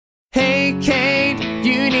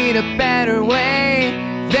better way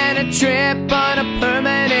than a trip on a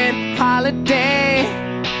permanent holiday.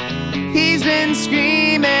 He's been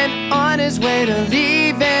screaming on his way to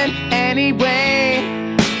leaving anyway.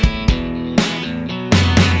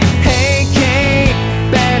 Hey Kate,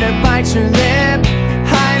 better bite your lip,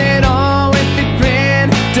 hide it all with a grin,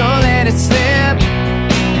 don't let it slip.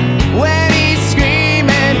 When he's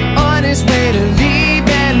screaming on his way to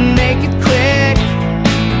leaving, make it quick.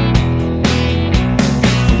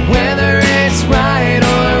 Whether it's right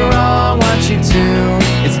or wrong, what you do,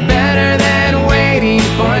 it's better than waiting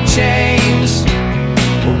for a change.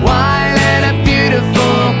 But why let a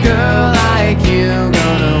beautiful girl like you go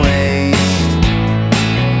to waste?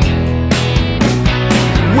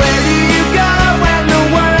 Where do you go when the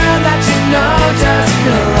world that you know just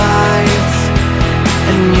collides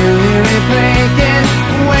and you hear it breaking?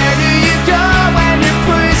 Where do you go when you're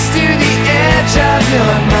pushed to the edge of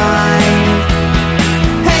your mind?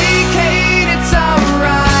 Hey Kate, it's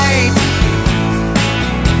alright.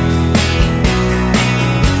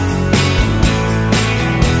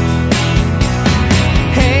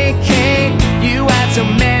 Hey Kate, you had so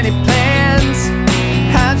many plans.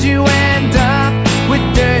 How'd you end up with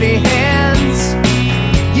dirty hands?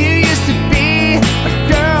 You used to be a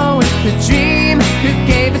girl with a dream who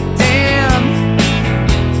gave a damn.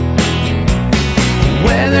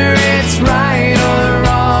 Whether it's right or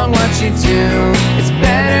wrong, what you do, it's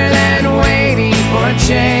better than waiting for a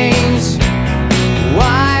change.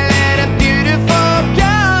 Why let a beautiful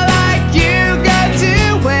girl like you go to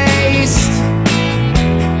waste?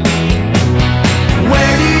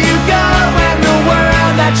 Where do you go when the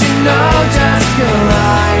world that you know just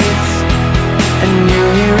collides and you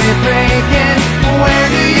hear it breaking? Where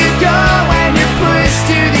do you go when you're pushed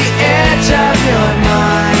to the edge of your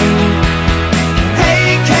mind?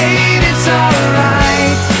 Hey Kate, it's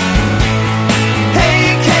alright.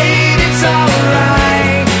 Hey Kate, it's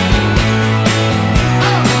alright.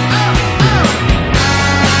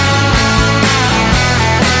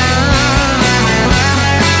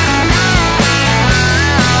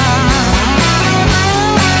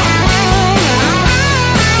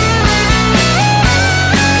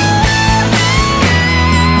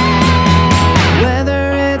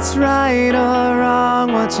 Whether it's right or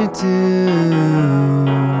wrong, what you do,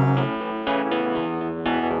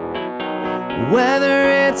 whether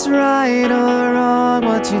it's right or wrong,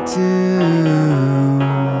 what you do.